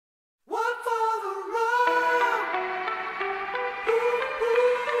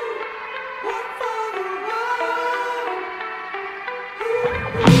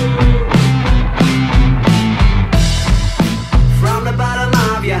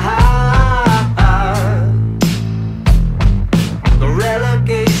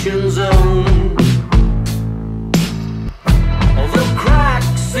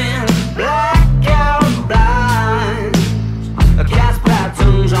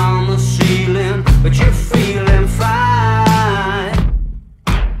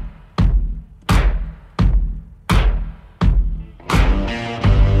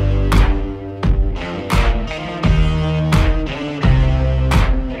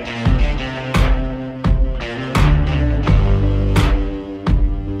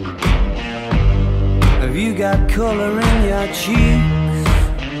her cheeks.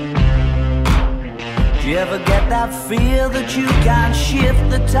 Do you ever get that feel that you can't shift,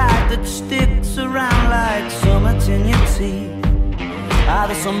 the tide that sticks around like summits in your teeth? Are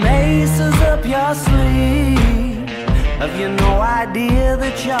there some aces up your sleeve? Have you no idea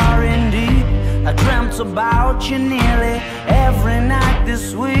that you're in deep? I dreamt about you nearly every night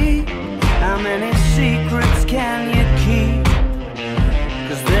this week. How many secrets can you keep?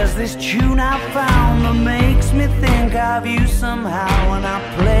 'Cause there's this tune I found that makes me think of you somehow, and I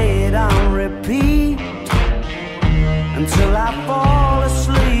play it on repeat until I fall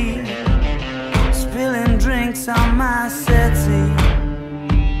asleep, spilling drinks on my settee.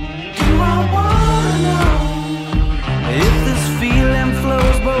 Do I wanna know if this feeling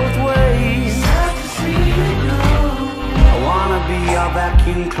flows both ways? Sad to see you go. I wanna be your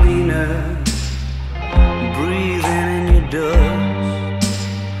vacuum cleaner, breathing in your dust.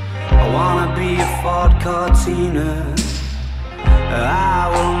 I wanna be a Ford Cortina, I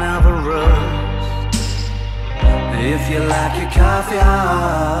will never rust. If you like your coffee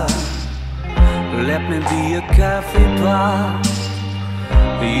hot, let me be a coffee pot.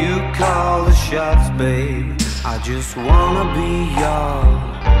 You call the shots, babe, I just wanna be yours.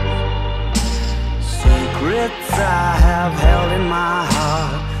 Secrets I have held in my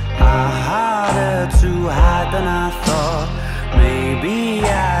heart are harder to hide than I thought. Maybe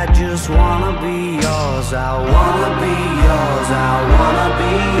I just wanna be yours. I wanna be yours. I wanna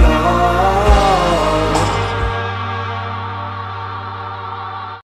be yours.